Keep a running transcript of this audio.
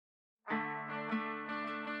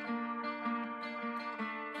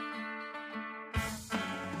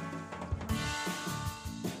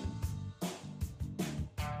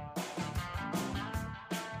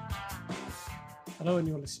Hello, and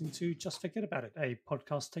you're listening to Just Forget About It, a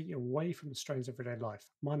podcast taking you away from the strains of everyday life.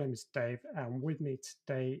 My name is Dave, and with me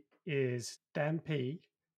today is Dan P,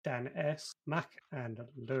 Dan S, Mac, and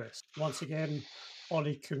Lewis. Once again,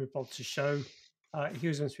 Ollie couldn't be bothered to show. He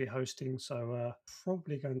was going to be hosting, so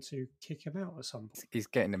probably going to kick him out at some point. He's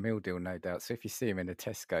getting a meal deal, no doubt. So if you see him in a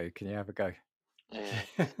Tesco, can you have a go?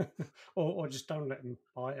 Yeah. or just don't let him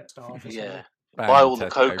buy it. Staff or Yeah. Ban Buy him, all the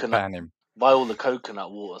Tesco, coconut. ban him. Buy all the coconut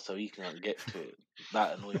water so he can get to it.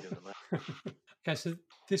 That annoys him the most. Okay, so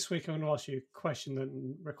this week I'm going to ask you a question that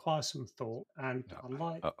requires some thought, and I'd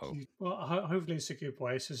like you, well, hopefully it's a good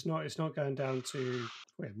way. So it's not going down to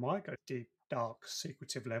where it might go deep, dark,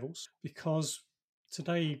 secretive levels. Because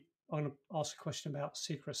today I'm going to ask a question about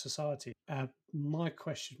secret society. My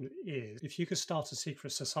question is: if you could start a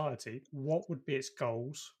secret society, what would be its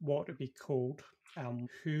goals? What would it be called?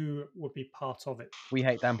 Who would be part of it? We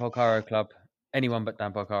hate Dan Polcaro Club. Anyone but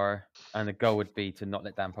Dan Polcaro. And the goal would be to not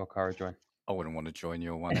let Dan Polcaro join. I wouldn't want to join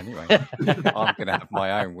your one anyway. I'm going to have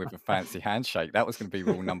my own with a fancy handshake. That was going to be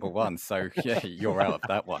rule number one. So, yeah, you're out of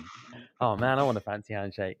that one. Oh, man, I want a fancy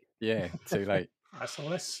handshake. Yeah, too late. Right, so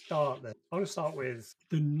let's start then. I'm going to start with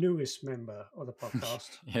the newest member of the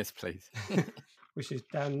podcast. Yes, please. Which is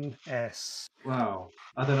Dan S. Wow.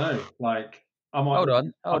 I don't know. Like, I might.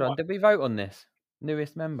 Hold on. Did we vote on this?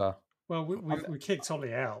 Newest member. Well, we kicked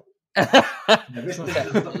Ollie out. I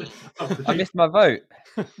missed my vote.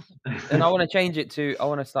 And I want to change it to, I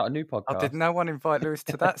want to start a new podcast. Oh, did no one invite Lewis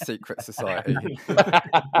to that secret society?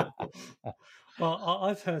 Well,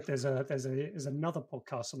 I've heard there's another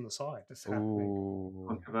podcast on the side that's happening. Ooh.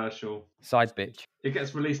 Controversial. Side bitch. It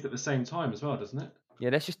gets released at the same time as well, doesn't it?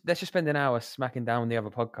 Yeah, let's just spend an hour smacking down the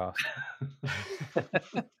other podcast.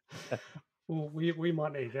 Well, we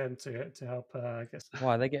might need them to help. I guess.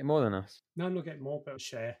 Why, they get more than us? No, not get more, but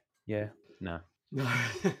share. Yeah, no. No.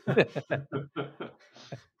 Okay,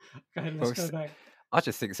 let's go back. I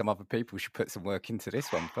just think some other people should put some work into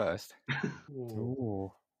this one first.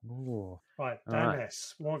 Ooh. Right, Dan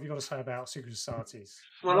S. What have you got to say about secret societies?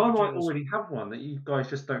 Well, I might already have one that you guys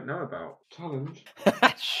just don't know about. Challenge.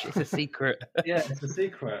 It's a secret. Yeah, it's a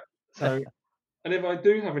secret. So, and if I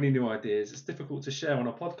do have any new ideas, it's difficult to share on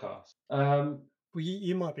a podcast. Well,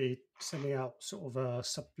 you might be sending out sort of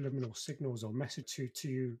subliminal signals or message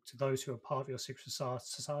to those who are part of your secret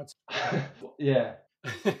society. Yeah,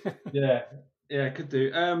 could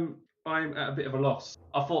do. I'm at a bit of a loss.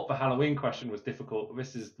 I thought the Halloween question was difficult, but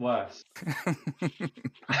this is worse.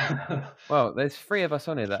 Well, there's 3 of us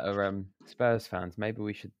on here that are Spurs fans. Maybe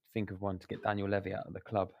we should think of one to get Daniel Levy out of the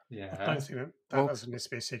club. Yeah, I don't think that doesn't need to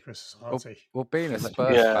be a secret society. Well, being a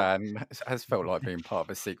Spurs fan has felt like being part of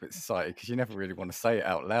a secret society because you never really want to say it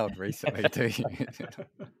out loud recently, do you?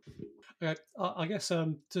 I guess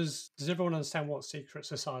does everyone understand what secret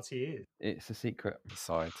society is? It's a secret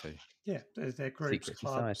society. Yeah, they're groups, Secret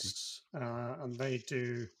clubs, and they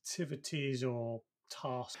do activities or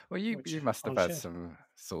tasks. Well, you must have had some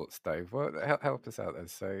thoughts, Dave. Well, help us out there.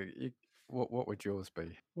 So, what would yours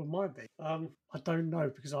be? Well, mine be. I don't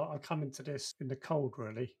know because I come into this in the cold,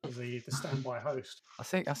 really, as the standby host. I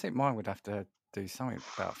think mine would have to do something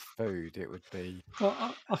about food. It would be.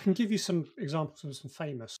 Well, I can give you some examples of some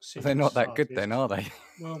famous. They're not that good, then, are they?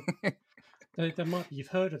 Well, they might be. You've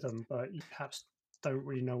heard of them, but you perhaps don't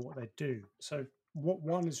really know what they do. So, what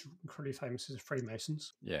one is incredibly famous is the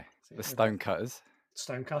Freemasons. Yeah, the stonecutters.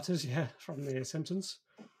 Stonecutters, yeah, from the Simpsons.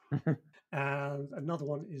 And another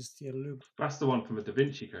one is the Illuminati. That's the one from the Da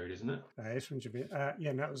Vinci Code, isn't it? It's from Germany.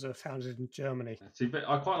 Yeah, and that was founded in Germany. See, but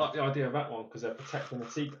I quite like the idea of that one because they're protecting the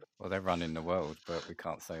secret. Well, they're running the world, but we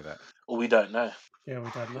can't say that. Or we don't know. Yeah,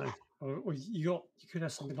 we don't know. Or you could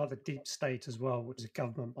have something like the deep state as well, which is a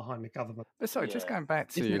government behind the government. But sorry, just going back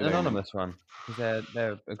to an anonymous one because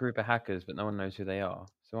they're a group of hackers, but no one knows who they are.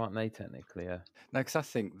 So aren't they technically? No, because I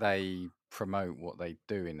think they promote what they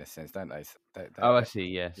do in a sense, don't they? I see.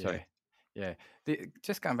 Yeah, sorry. Yeah.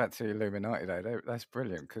 Just going back to the Illuminati, though, that's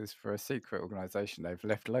brilliant because for a secret organisation, they've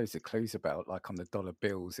left loads of clues about, like on the dollar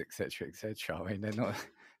bills, etc., etc. I mean, they're not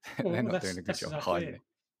doing a good job hiding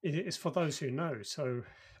it. It's for those who know. So,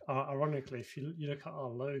 ironically, if you look at our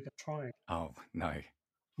logo, triangle. Oh no,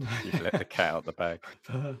 you've let the cat out the bag.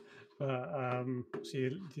 So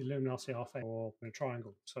the Illuminati are famous for a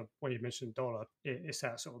triangle. So when you mentioned dollar, it's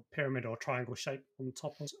that sort of pyramid or triangle shape on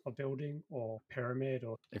top of a building or pyramid.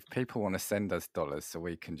 Or if people want to send us dollars so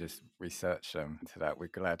we can just research them into that, we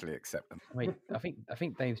gladly accept them. Wait, I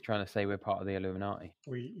think Dave's trying to say we're part of the Illuminati.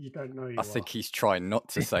 You don't know. I think he's trying not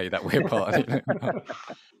to say that we're part of the Illuminati.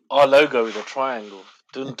 Our logo is a triangle.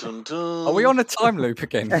 Dun, dun, dun. Are we on a time loop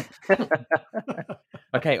again?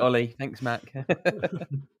 Okay, Ollie. Thanks, Mac.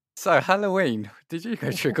 So Halloween, did you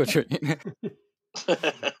go trick or treating?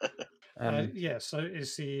 Yeah, so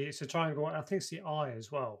it's a triangle. I think it's the eye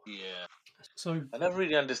as well. Yeah. So I never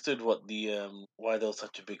really understood what the why there was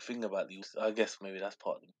such a big thing about these. I guess maybe that's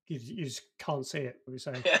part of you just can't see it. What we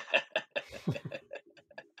say.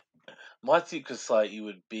 My secret society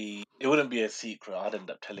it wouldn't be a secret. I'd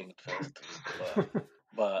end up telling it first,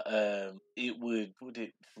 but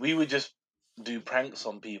we would just do pranks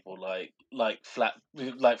on people, like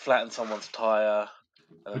flatten someone's tire.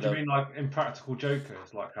 Would you mean like Impractical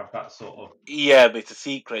Jokers, like have that sort of? Yeah, but it's a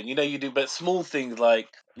secret. You know, you do, but small things like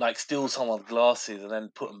steal someone's glasses and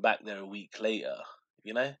then put them back there a week later.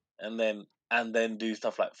 You know, and then do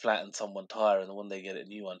stuff like flatten someone's tire, and then when they get a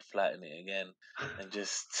new one, flatten it again, and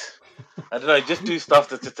just I don't know, just do stuff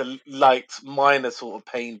that's just a minor sort of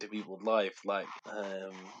pain to people's life,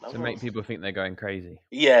 to make people think they're going crazy.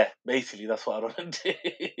 Yeah, basically that's what I want to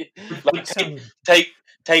do.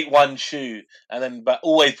 Take one shoe and then but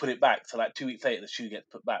always put it back. So 2 weeks later the shoe gets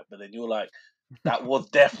put back, but then you're like, that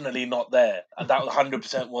was definitely not there. That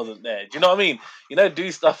 100% wasn't there. Do you know what I mean? You know,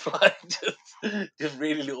 do stuff like just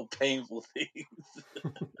really little painful things.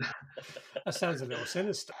 That sounds a little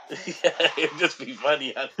sinister. Yeah, it'd just be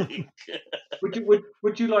funny, I think.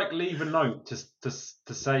 Would you leave a note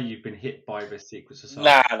to say you've been hit by this secret society?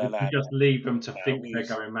 Nah. You just leave them to think they're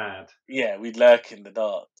going mad. Yeah, we'd lurk in the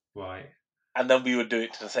dark. Right. And then we would do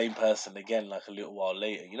it to the same person again, a little while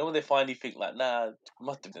later. You know, when they finally think nah,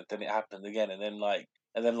 must have. Then it happens again, and then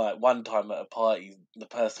one time at a party, the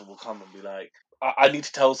person will come and be like, I need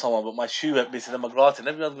to tell someone, but my shoe went missing and my glasses. And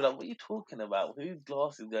everyone will be like, what are you talking about? Whose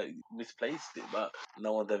glasses misplaced it? But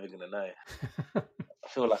no one's ever gonna know. I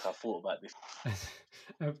feel like I thought about this.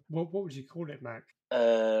 What would you call it, Mac?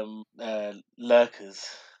 Lurkers.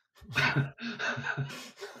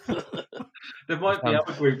 There might be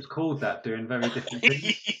other groups called that doing very different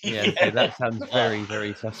things. Yeah, so that sounds very,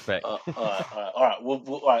 very suspect. All right.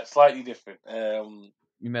 All right, slightly different.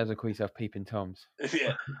 You may as well call yourself Peeping Toms.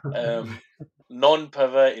 Yeah.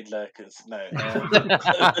 Non-perverted lurkers. No.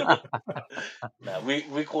 No,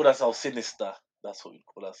 we call ourselves sinister. That's what we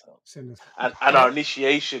call ourselves. Sinister. And our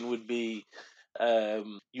initiation would be,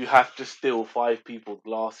 you have to steal 5 people's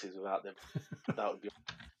glasses without them. That would be.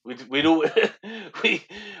 We'd all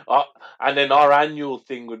and then our annual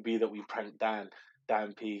thing would be that we prank Dan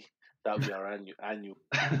P. That would be our annual.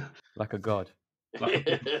 Like a god.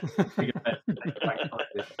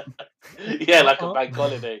 Yeah, like a bank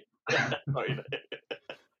holiday.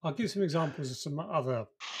 I'll give some examples of some other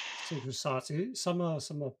secret societies. Some are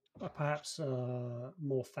perhaps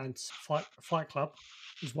more fancy. Fight Club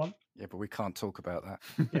is one. Yeah, but we can't talk about that.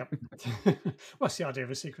 Yep. Well, it's the idea of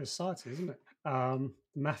a secret society, isn't it?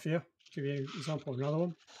 Mafia. Give you an example of another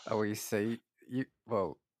one. Oh, well, you see,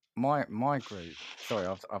 my group. Sorry,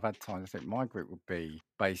 I've had time to think. My group would be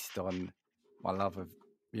based on my love of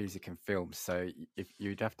music and film. So if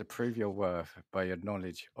you'd have to prove your worth by your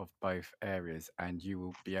knowledge of both areas, and you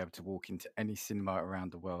will be able to walk into any cinema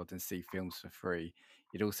around the world and see films for free.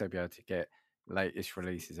 You'd also be able to get latest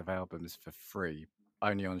releases of albums for free,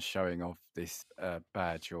 only on showing off this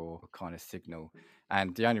badge or kind of signal.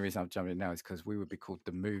 And the only reason I'm jumping in now is because we would be called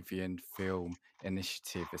the Movie and Film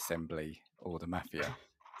Initiative Assembly, or the Mafia.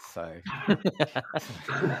 So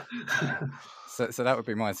that would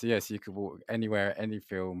be mine. So yes, you could walk anywhere, any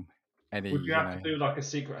film, any. Would you have to do a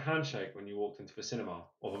secret handshake when you walked into the cinema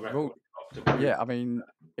or the record shop? Yeah, I mean,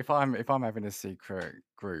 if I'm having a secret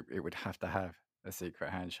group, it would have to have a secret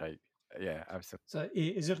handshake. Yeah, absolutely. So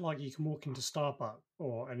is it like you can walk into Starbucks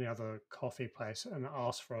or any other coffee place and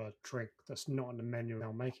ask for a drink that's not on the menu and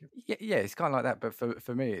they'll make it? Yeah, it's kind of like that. But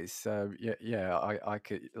for me, it's I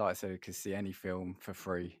could, like I said, could see any film for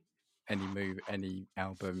free, any movie, any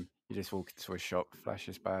album. You just walk into a shop, flash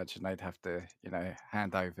this badge, and they'd have to,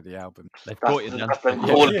 hand over the album. They've caught you now.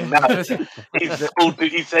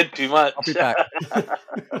 He said too much. I'll be back.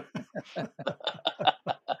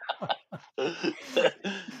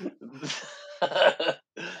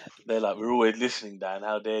 They're like, we're always listening, Dan.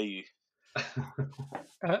 How dare you?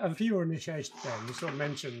 And for your initiation, then, you sort of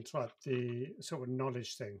mentioned the sort of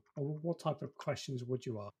knowledge thing. What type of questions would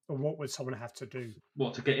you ask, or what would someone have to do?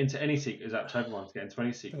 What, to get into any secret? Is that to everyone to get into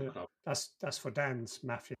any secret club? That's for Dan's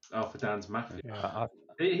Mafia. Oh, for Dan's Mafia. Yeah. I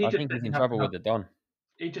think he's in trouble with the Don.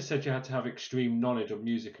 He just said you had to have extreme knowledge of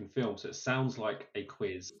music and film, so it sounds like a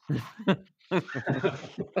quiz.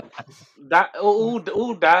 That all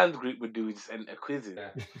Dan's group would do is enter quizzes.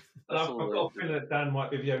 Yeah. And I've got a feeling that Dan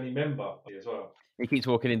might be the only member as well. He keeps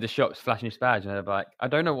walking into shops, flashing his badge, and they're like, "I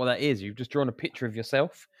don't know what that is. You've just drawn a picture of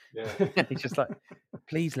yourself." Yeah. He's just like,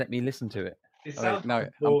 "Please let me listen to it." No,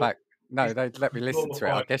 I'm back. No, they'd let me listen to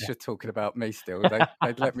it. I guess you're talking about me still.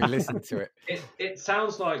 They'd let me listen to it. It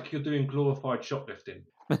sounds like you're doing glorified shoplifting.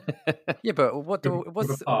 Yeah, but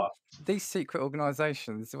what's these secret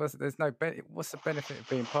organisations? There's no what's the benefit of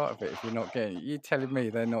being part of it if you're not getting? You telling me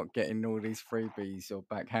they're not getting all these freebies or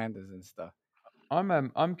backhanders and stuff?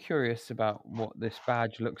 I'm curious about what this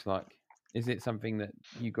badge looks like. Is it something that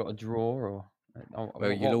you got to draw, or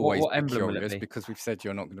well, you'll always be curious because we've said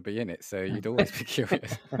you're not going to be in it, so you'd always be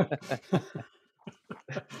curious.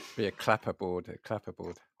 Be a clapperboard.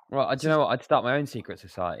 Right, do you know what? I'd start my own secret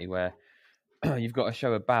society where you've got to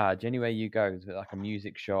show a badge anywhere you go, like a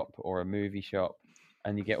music shop or a movie shop,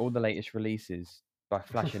 and you get all the latest releases by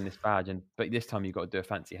flashing this badge. But this time you've got to do a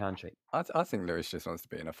fancy handshake. I think Lewis just wants to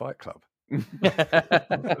be in a fight club.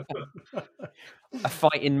 A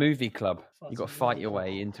fighting movie club. You've got to fight your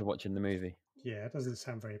way into watching the movie. Yeah, it doesn't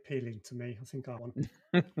sound very appealing to me. I think I want.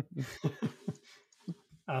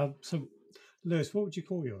 So, Lewis, what would you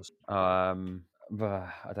call yours? I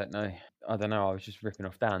don't know. I was just ripping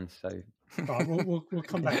off Dan. So right, we'll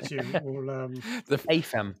come back to you. We'll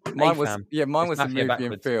AFAM. Mine was a movie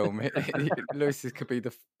and film. Lewis's could be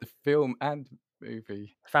the film and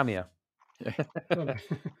movie. Famia. Yeah.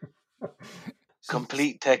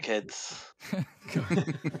 Complete tech heads.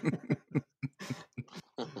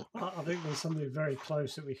 I think there's something very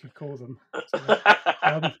close that we could call them.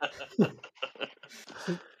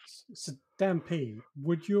 So Dan P,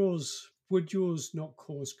 would yours not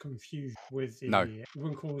cause confusion with the? No. It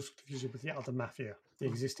wouldn't cause confusion with the other mafia, the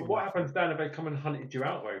existing. What mafia. happens, Dan, if they come and hunted you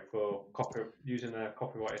out though for using a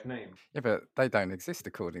copyrighted name? Yeah, but they don't exist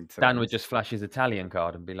according to. Dan would just flash his Italian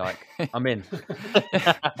card and be like, "I'm in."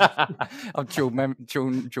 I'm dual member.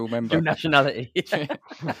 Dual nationality.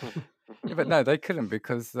 Yeah, but no, they couldn't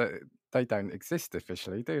because they don't exist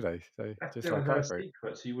officially, do they? So just like a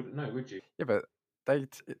secret, so you wouldn't know, would you? Yeah, but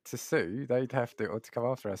to sue, they'd have to, or to come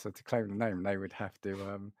after us, or to claim the name, they would have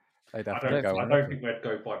to. They'd have to go. I don't think they'd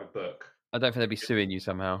go by the book. I don't think they'd be suing you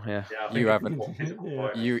somehow. Yeah. You haven't.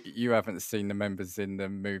 You haven't seen the members in the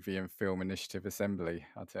Movie and Film Initiative Assembly.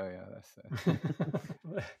 I'll tell you. That's.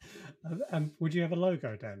 Would you have a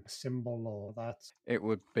logo, Dan? A symbol or that? It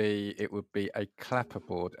would be a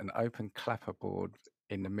clapperboard, an open clapperboard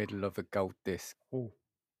in the middle of a gold disc. Oh,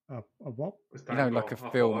 a what? You know, like a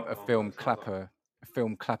film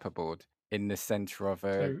clapperboard in the centre of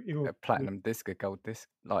a platinum disc, a gold disc,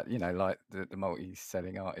 like like the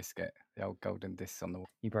multi-selling artists get the old golden discs on the wall.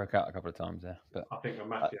 You broke out a couple of times there, but I think the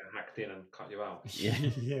mafia hacked in and cut you out.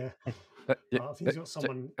 Yeah. I think he's got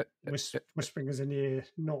someone whispering us in ear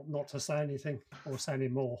not to say anything or say any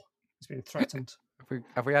more. He's been threatened.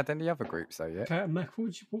 Have we had any other groups though yet? Okay, Mac,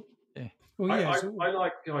 what? Yeah. Well, yeah, I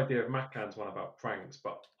like the idea of Macan's one about pranks,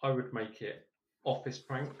 but I would make it office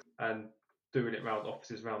pranks and doing it around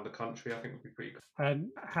offices around the country. I think would be pretty cool. And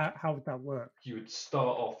how would that work? You would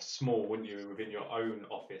start off small, wouldn't you, within your own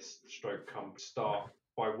office start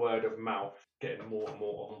by word of mouth, getting more and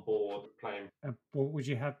more on board playing. Would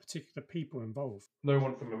you have particular people involved? No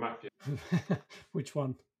one from the mafia. Which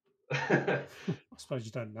one? I suppose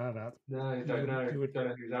you don't know that. No, you don't know. You don't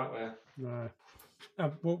know who's out there. No.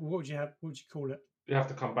 What would you have? What would you call it? You have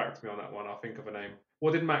to come back to me on that one. I'll think of a name.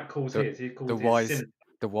 What did Matt call his? He called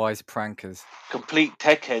the wise prankers. Complete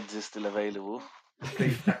tech heads is still available.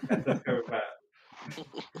 Complete tech heads. Let's go with that.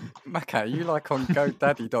 Macca, you like on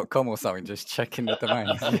GoDaddy.com or something, just checking the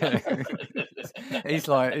domains. Yeah. he's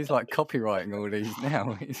like copywriting all these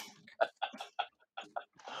now.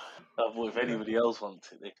 Well, if anybody else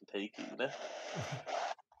wants it, they can take it.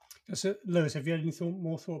 So, Lewis, have you had any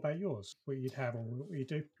more thought about yours? What you'd have or what you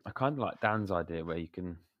do? I kind of like Dan's idea where you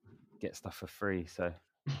can get stuff for free. So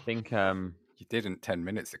I think you didn't 10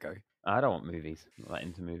 minutes ago. I don't want movies. I'm not that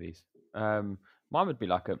into movies. Mine would be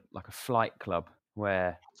like a flight club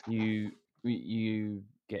where you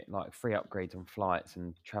get like free upgrades on flights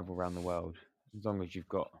and travel around the world as long as you've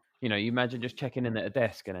got. You imagine just checking in at a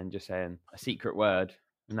desk and then just saying a secret word,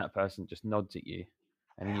 and that person just nods at you.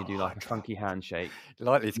 And then you do like a funky handshake. You're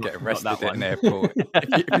likely to get arrested at an airport.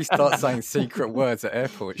 if you start saying secret words at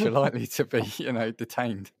airports, you're likely to be,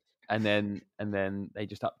 detained. And then they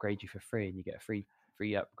just upgrade you for free, and you get a free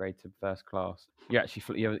upgrade to first class.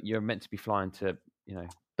 You're meant to be flying to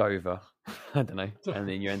Dover, I don't know, and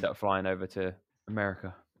then you end up flying over to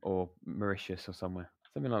America or Mauritius or somewhere.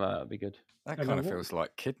 Something like that would be good. That kind of feels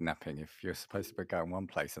like kidnapping if you're supposed to be going one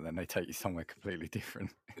place and then they take you somewhere completely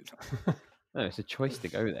different. No, it's a choice to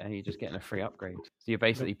go there. You're just getting a free upgrade. So you're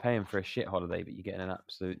basically paying for a shit holiday, but you're getting an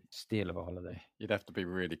absolute steal of a holiday. You'd have to be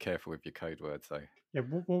really careful with your code words, though. Yeah,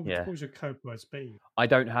 what would your code words be? I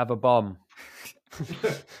don't have a bomb.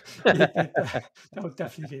 That would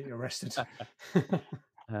definitely get you arrested.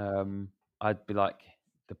 I'd be like,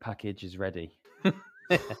 the package is ready. Yeah,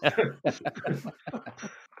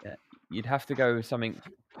 you'd have to go with something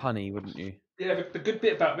punny, wouldn't you? Yeah, but the good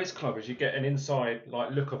bit about this club is you get an inside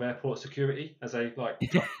look of airport security as they jump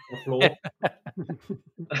on the floor.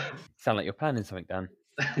 Sound like you're planning something, Dan.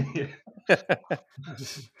 Yeah.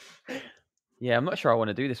 Yeah, I'm not sure I want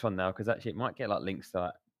to do this one now because actually it might get like links to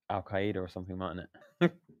like Al Qaeda or something, mightn't it?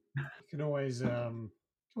 You can always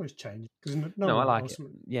change because no, I like it.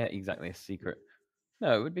 Yeah, exactly. A secret.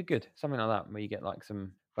 No, it would be good. Something like that where you get like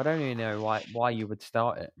some. But I don't really know why you would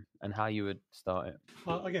start it and how you would start it.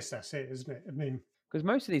 I guess that's it, isn't it? I mean, because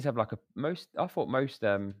most of these have like I thought most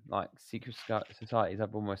like secret societies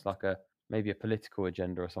have almost like maybe a political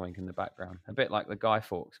agenda or something in the background, a bit like the Guy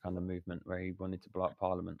Fawkes kind of movement where he wanted to blow up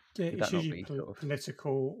Parliament. Yeah, it's usually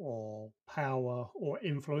political or power or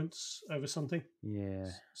influence over something. Yeah.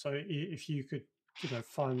 So if you could,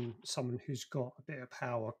 find someone who's got a bit of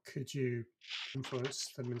power, could you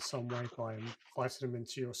influence them in some way by inviting them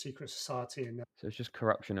into your secret society? And so it's just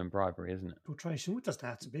corruption and bribery, isn't it? Infiltration. What doesn't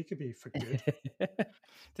have to be? It could be for good.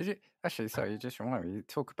 Did you actually? Sorry, you just reminded me. You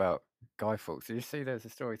talk about Guy Fawkes. Did you see? There's a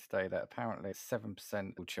story today that apparently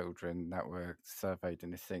 7% of children that were surveyed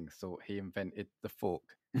in this thing thought he invented the fork.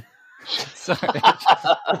 Sorry,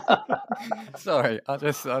 sorry. I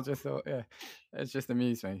just thought, yeah, it just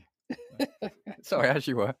amused me. Sorry, as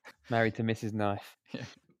you were married to Mrs. Knife. Yeah.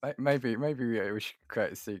 Maybe we should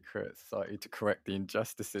create a secret society to correct the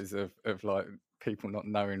injustices of like people not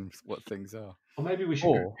knowing what things are. Or maybe we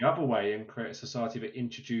should go the other way and create a society that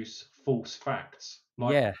introduce false facts.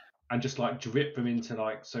 And just drip them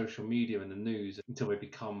into social media and the news until they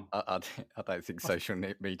become. I don't think social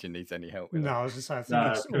media needs any help with that. I was just saying,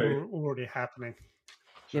 I think it's already happening.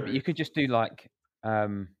 True. Yeah, but you could just do like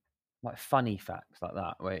funny facts like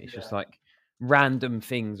that, where it's just like random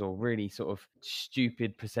things or really sort of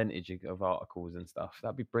stupid percentage of articles and stuff.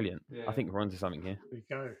 That'd be brilliant. Yeah. I think we're onto something here.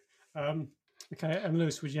 There we go. Okay, and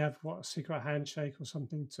Lewis, would you have a secret handshake or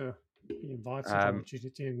something to be invited, or would you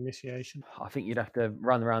do an initiation? I think you'd have to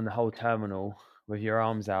run around the whole terminal with your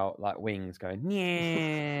arms out like wings, going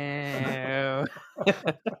yeah.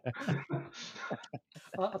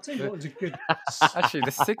 I'll tell you what was a good. Actually,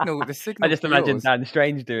 the signal. I just imagine Dan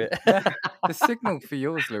Strange do it. The signal for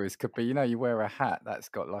yours, Lewis, could be you wear a hat that's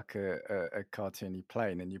got like a cartoony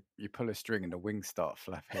plane, and you pull a string and the wings start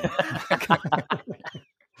flapping.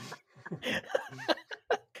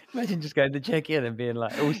 Imagine just going to check in and being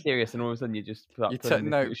like all serious, and all of a sudden you just put up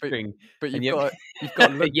string. But you've got to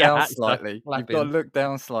look down slightly. You've got to look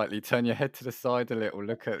down slightly. Turn your head to the side a little.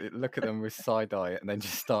 Look at them with side eye, and then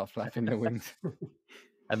just start flapping the wings.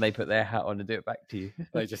 And they put their hat on and do it back to you.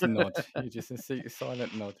 They just nod. You just see a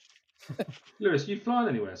silent nod. Lewis, you flying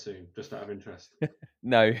anywhere soon? Just out of interest.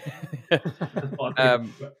 No.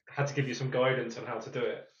 Had to give you some guidance on how to do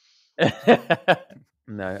it.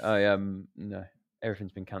 No, no.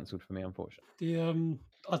 Everything's been cancelled for me, unfortunately.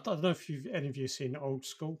 I don't know if any of you seen Old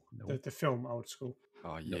School, the film Old School.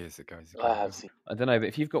 Oh, years ago. I have seen. I don't know, but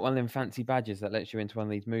if you've got one of them fancy badges that lets you into one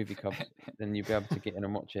of these movie clubs, then you'll be able to get in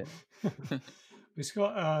and watch it. It's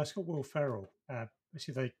got Will Ferrell.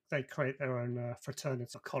 Actually, they create their own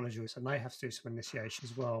fraternity colleges, and they have to do some initiation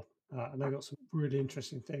as well. And they've got some really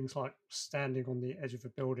interesting things like standing on the edge of a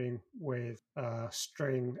building with a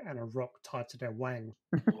string and a rock tied to their wang.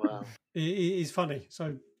 Wow. It's funny.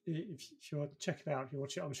 So if you want to check it out, if you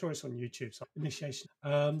watch it, I'm sure it's on YouTube. So initiation.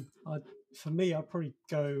 For me, I'd probably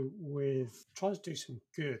go with try to do some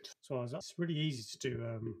good. So it's really easy to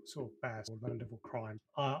do sort of bad or low-level crime.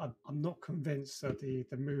 I'm not convinced that the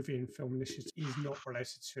movie and film initiative is not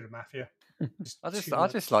related to the mafia. I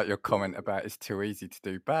just like your comment about it's too easy to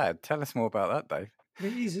do bad. Tell us more about that, Dave.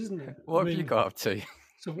 It is, isn't it? What have you got up to?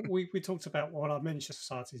 So we talked about what I mentioned.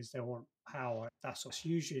 Societies, they want power. That's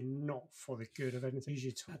usually not for the good of anything.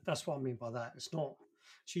 That's what I mean by that. It's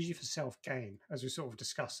usually for self-gain, as we sort of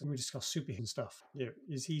discussed, and we discussed superhuman stuff.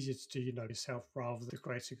 It's easier to do, yourself rather than the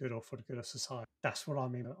greater good or for the good of society. That's what I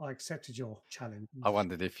mean. I accepted your challenge. I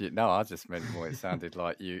wondered if you. No, I just meant more. It sounded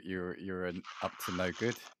like you're up to no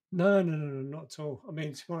good. No, not at all. I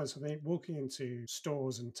mean, to be honest, walking into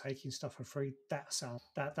stores and taking stuff for free, that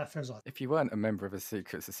feels like. If you weren't a member of a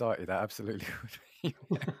secret society, that absolutely would be.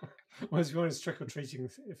 Well, to be honest, trick or treating,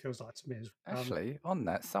 it feels like to me. Actually, on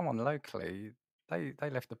that, someone locally. They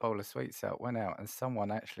left a bowl of sweets out, went out, and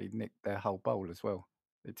someone actually nicked their whole bowl as well.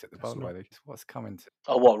 They took the bowl away. What's coming to?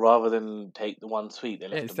 Oh, what? Rather than take the one sweet, they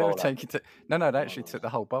left the instead bowl of taking no, they actually took the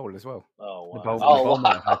whole bowl as well. Oh, wow. The bowl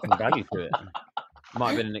might have had some value to it. Might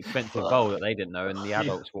have been an expensive bowl that they didn't know, and the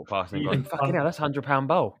adults walked past and gone, "Fucking hell, that's £100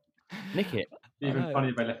 bowl. Nick it." Even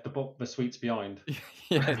funnier, they left the sweets behind.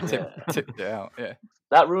 Tipped it out. Yeah.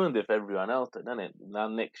 That ruined it for everyone else, didn't it? Now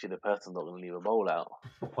next year the person's not going to leave a bowl out.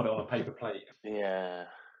 Or put it on a paper plate. Yeah.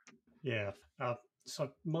 Yeah.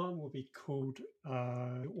 So mine will be called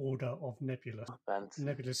Order of Nebulous. Fancy.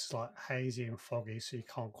 Nebulous is like hazy and foggy, so you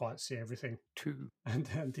can't quite see everything. And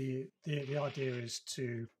then the idea is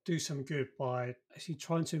to do some good by actually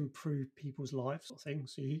trying to improve people's lives, sort of thing.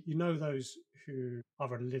 So you know those who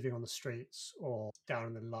are living on the streets or down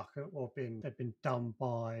in the luck or they've been done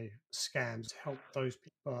by scams to help those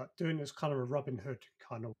people. But doing this kind of a Robin Hood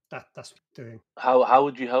kind of that's what you're doing. How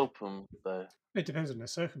would you help them though? It depends on the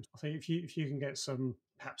circumstance. I think if you can get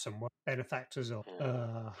perhaps some benefactors or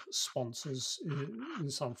sponsors in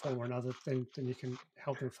some form or another, then you can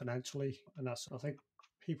help them financially. And I think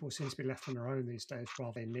people seem to be left on their own these days,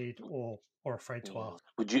 rather than need or afraid to ask.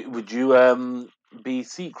 Would you be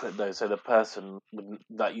secret though, so the person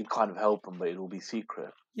that you'd kind of help them, but it will be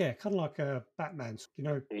secret? Yeah, kind of like a Batman's. You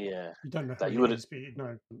don't know that who it is, but you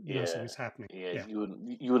know something's happening. Yeah,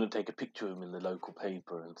 you wouldn't take a picture of him in the local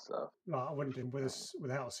paper and stuff. Well, I wouldn't do it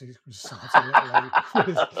without a secret society,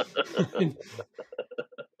 let alone.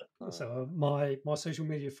 So my social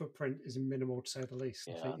media footprint is minimal, to say the least.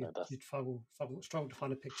 Yeah, I think you'd struggle to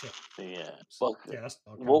find a picture. Yeah. So,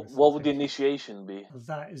 well, what would the initiation be?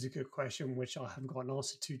 That is a good question, which I haven't got an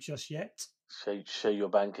answer to just yet. Show your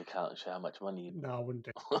bank account, show how much money you... No, I wouldn't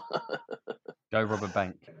do. Go rob a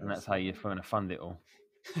bank, and that's how you're going to fund it all.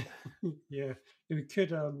 Yeah, we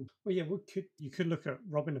could. You could look at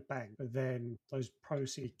robbing a bank, but then those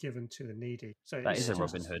proceeds given to the needy. So that is a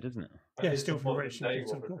Robin Hood, isn't it? Yeah, it's still for rich.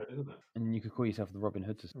 And you could call yourself the Robin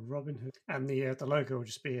Hood. Robin Hood, and the logo will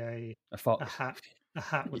just be a fox, a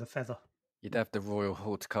hat with a feather. You'd have the Royal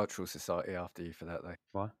Horticultural Society after you for that, though.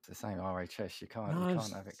 Why? It's the same RHS. You can't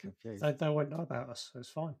have it confused. They won't know about us, so it's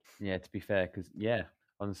fine. Yeah, to be fair, because I was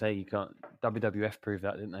gonna say you can't. WWF proved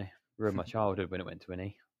that, didn't they? Ruined my childhood when it went to an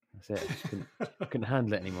E. That's it. I couldn't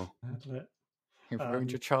handle it anymore. You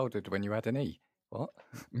ruined your childhood when you had an E. What?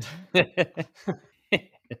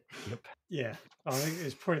 Yeah, I think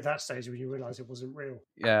it's probably that stage when you realise it wasn't real.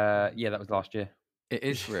 Yeah, that was last year. It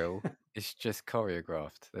is real. It's just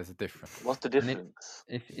choreographed. There's a difference. What's the difference?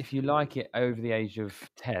 If you like it over the age of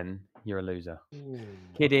 10, you're a loser. Ooh.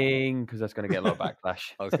 Kidding, because that's going to get a lot of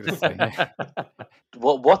backlash. I was going to say.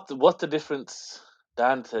 What's the difference?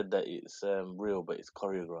 Dan said that it's real, but it's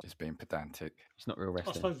choreographed. Just being pedantic. It's not real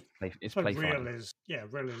wrestling. It's real is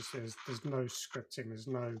there's no scripting. There's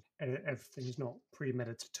no everything's not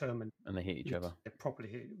premeditated, determined. And they hit each other.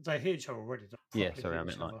 They hit each other already. Yeah, sorry, I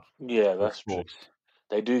meant like. Yeah, that's true.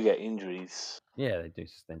 They do get injuries. Yeah, they do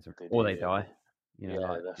sustain some, or they die. You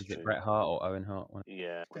know, that's is true. it Bret Hart or Owen Hart?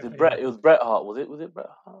 Yeah, it was Bret Hart. Was it Bret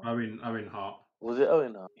Hart? Owen Hart. Was it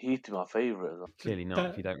Owen Hart? He used to be my favourite. Clearly not.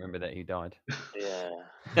 If you don't remember that he died. Yeah.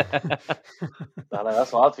 No,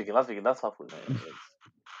 that's what I was thinking. That's what I thought.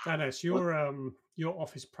 Dennis, your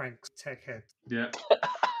office pranks, tech head. Yeah.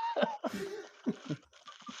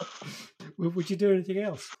 Would you do anything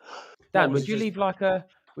else? Dan, would you leave like a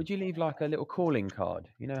little calling card?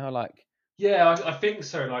 You know how Yeah, I think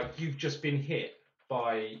so. Like you've just been hit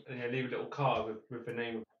by, leave a little card with the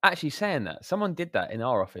name. Actually, saying that, someone did that in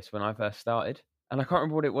our office when I first started, and I can't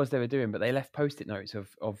remember what it was they were doing, but they left post-it notes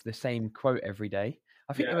of the same quote every day.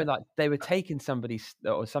 I think they were taking somebody's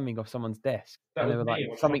or something off someone's desk. That and they was were me.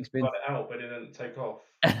 like, something's been got it out, but it didn't take off.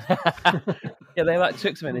 Yeah, they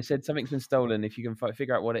took something. They said something's been stolen. If you can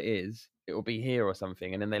figure out what it is, it will be here or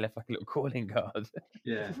something. And then they left like a little calling card.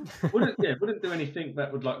 Yeah, wouldn't do anything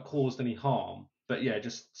that would cause any harm. But yeah,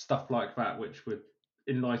 just stuff like that, which would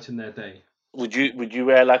enlighten their day. Would you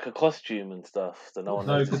wear like a costume and stuff? So no one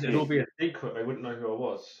knows. No, because it'll be a secret. They wouldn't know who I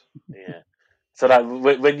was. Yeah. So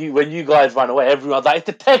when you guys run away, everyone's like, it's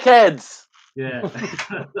the tech heads. Yeah.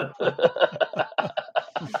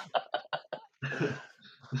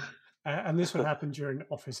 And this would happen during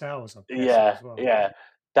office hours. Yeah, as well. Yeah.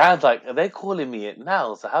 Dan's like, are they calling me it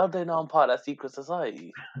now? So how do they know I'm part of that secret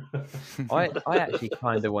society? I actually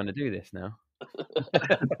kind of want to do this now.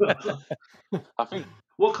 I think.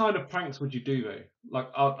 What kind of pranks would you do though? Like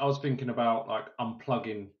I was thinking about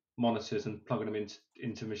unplugging monitors and plugging them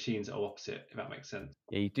into machines that are opposite. If that makes sense.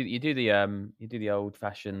 Yeah, you do the old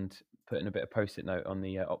fashioned putting a bit of post-it note on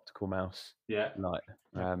the optical mouse. Yeah. Like,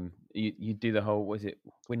 you do the whole, was it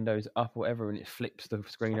Windows up or whatever, and it flips the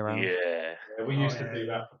screen around. Yeah. We used to do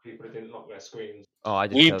that for people who didn't lock their screens. Oh, I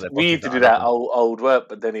just tell their we used to do that old work,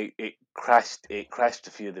 but then it crashed. It crashed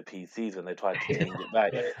a few of the PCs when they tried to change it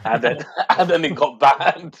back, and then it got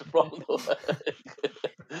banned from the work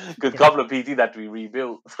because a couple of PCs had to be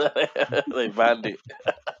rebuilt. So they banned it.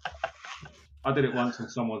 I did it once on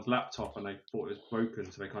someone's laptop, and they thought it was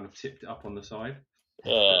broken, so they kind of tipped it up on the side.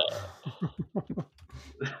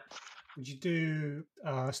 Would you do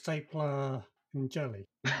stapler and jelly?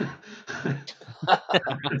 I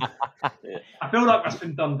feel like that's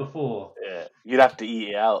been done before. Yeah, you'd have to eat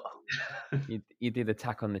it out. You do the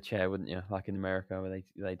tack on the chair, wouldn't you? Like in America, where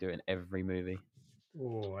they do it in every movie.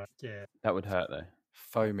 Oh, yeah. That would hurt though.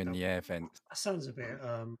 Foam in the air vents. That sounds a bit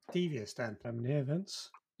devious, Dan. Foam in the air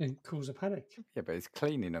vents. It cause a panic. Yeah, but he's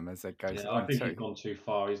cleaning them as they go. Yeah, I think he's gone too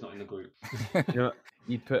far. He's not in the group.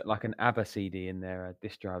 You'd put like an ABBA CD in their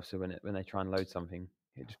disk drive, so when they try and load something,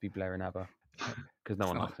 it'd just be blaring ABBA, because no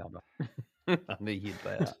one likes ABBA. I knew you'd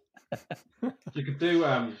play that. You could do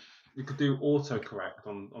autocorrect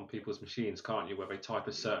on people's machines, can't you? Where they type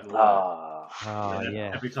a certain word.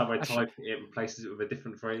 Yeah. Every time they type it, it replaces it with a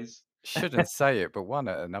different phrase. Shouldn't say it, but one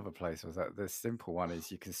at another place was that the simple one is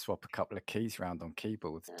you can swap a couple of keys around on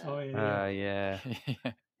keyboards. Oh yeah.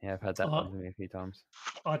 Yeah, I've had that done to me a few times.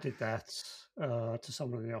 I did that to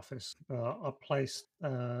someone in the office. I placed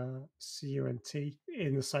CUNT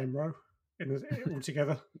in the same row, all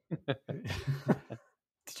together.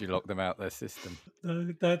 Did you lock them out their system?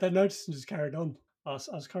 They noticed and just carried on. I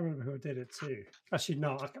can't remember who I did it to. Actually,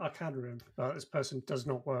 no, I can remember. But this person does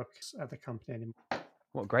not work at the company anymore.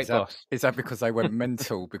 What a great boss. Is that because they went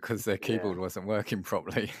mental because their keyboard wasn't working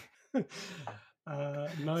properly? No,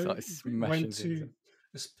 like let's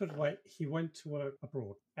put it away. He went to work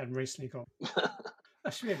abroad and recently got.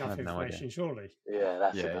 That should be enough information, surely. Yeah,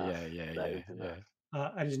 that's yeah.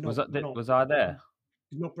 And he's not. Was I there?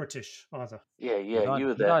 He's not British either. Yeah, you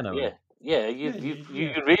were there.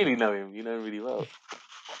 You really know him. You know him really well.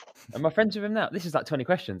 Am I friends with him now? This is like 20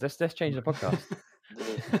 questions. Let's change the podcast.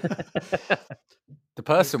 The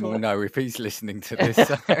person will know if he's listening to this.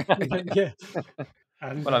 Yeah.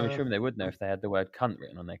 And, well, I'm assuming they would know if they had the word cunt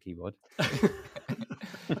written on their keyboard.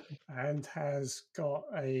 And he's got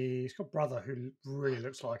a brother who really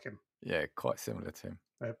looks like him. Yeah, quite similar to him.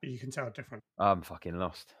 But you can tell different. I'm fucking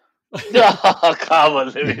lost. Oh, come on,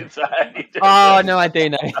 Lewis. Oh, no, I do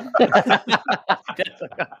know.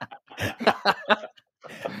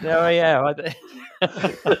 No, yeah. I do.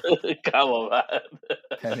 Come on, man.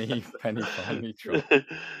 Penny finally dropped.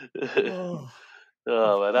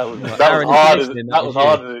 Oh man, that was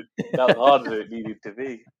harder than it needed to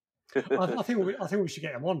be. I think we should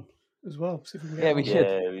get him on as well. See if we can we should.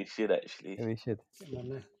 Yeah, we should actually. Yeah, we should. Get him on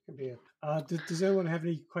there. Does anyone have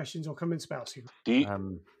any questions or comments about Secret?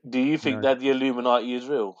 Do you think that the Illuminati is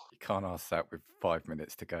real? You can't ask that with 5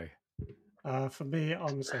 minutes to go. For me, I'm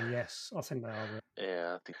going to say yes. I think they are real.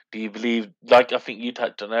 Yeah. Do you believe, like I think you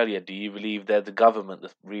touched on earlier, do you believe they're the government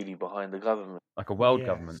that's really behind the government? Like a world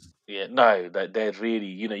government? Yeah, no, that they're really,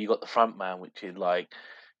 you got the front man, which is like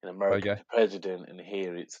in America, the president, and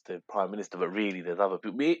here it's the prime minister, but really there's other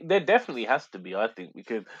people. There definitely has to be, I think,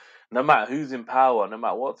 because no matter who's in power, no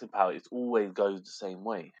matter what's in power, it always goes the same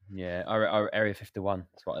way. Yeah, our Area 51,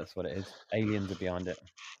 that's what it is. Aliens are behind it.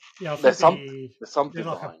 Yeah, there's something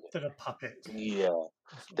behind it. They're a puppet. Yeah,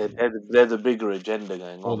 there's a bigger agenda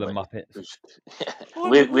going on. All the Muppets.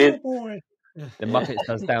 The Muppets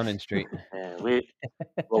does Downing Street. Yeah, I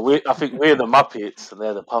think we're the Muppets and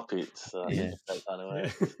they're the puppets. Yeah. That kind of way.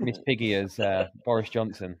 Miss Piggy as Boris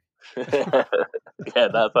Johnson. Yeah,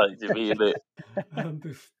 that's how it should be, isn't it?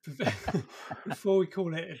 Before we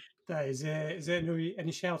call it a day, is there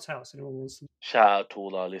any shout outs anyone wants to? Shout out to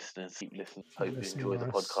all our listeners. Keep listening. Hope you enjoy the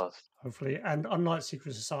podcast. Hopefully, and unlike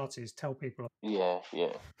secret societies, tell people. Yeah.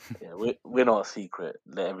 We're not a secret.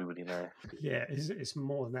 Let everybody know. Yeah, it's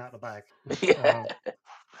more than out of the bag. Yeah.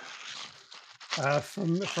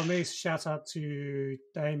 From me, shout out to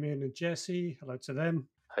Damien and Jesse. Hello to them.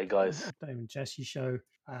 Hey guys. Damien and Jesse show.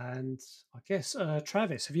 And I guess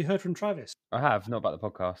Travis. Have you heard from Travis? I have, not about the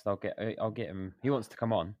podcast. I'll get him. He wants to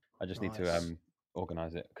come on. I just need to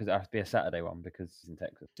organise it because it has to be a Saturday one because he's in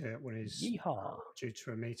Texas. Do it when he's due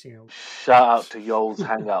to a meeting. Shout out to Yoel's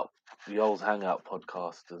Hangout, the Yoel's Hangout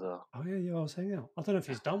podcast as well. Oh yeah, Yoel's Hangout. I don't know if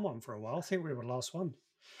he's done one for a while. I think we were the last one.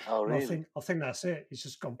 Oh really? I think that's it. He's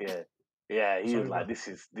just gone. Yeah. He was like, this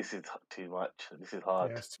is too much. This is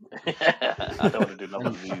hard. Yeah, I don't want to do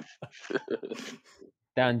another move.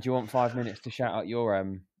 Dan, do you want 5 minutes to shout out your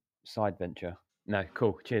side venture? No,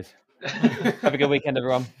 cool. Cheers. Have a good weekend,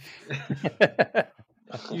 everyone.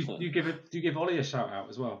 Do you give Ollie a shout out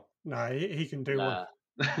as well? No, he can do one.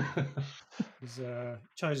 He's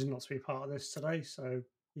chosen not to be part of this today, so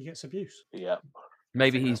he gets abuse. Yeah.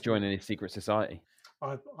 Maybe he's joining his secret society.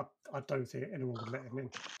 I don't think anyone would let him in.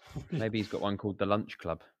 Maybe he's got one called the Lunch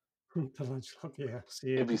Club. The Lunch Club, yeah.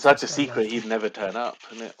 See, it'd be such a secret he'd never turn up,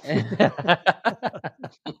 isn't it?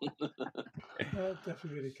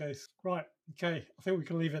 Definitely the case. Right, okay. I think we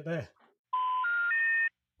can leave it there.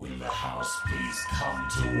 Will the house please come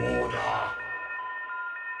to order?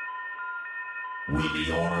 Will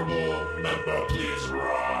the honorable member please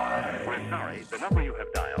rise? We're sorry, the number you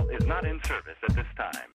have dialed is not in service at this time.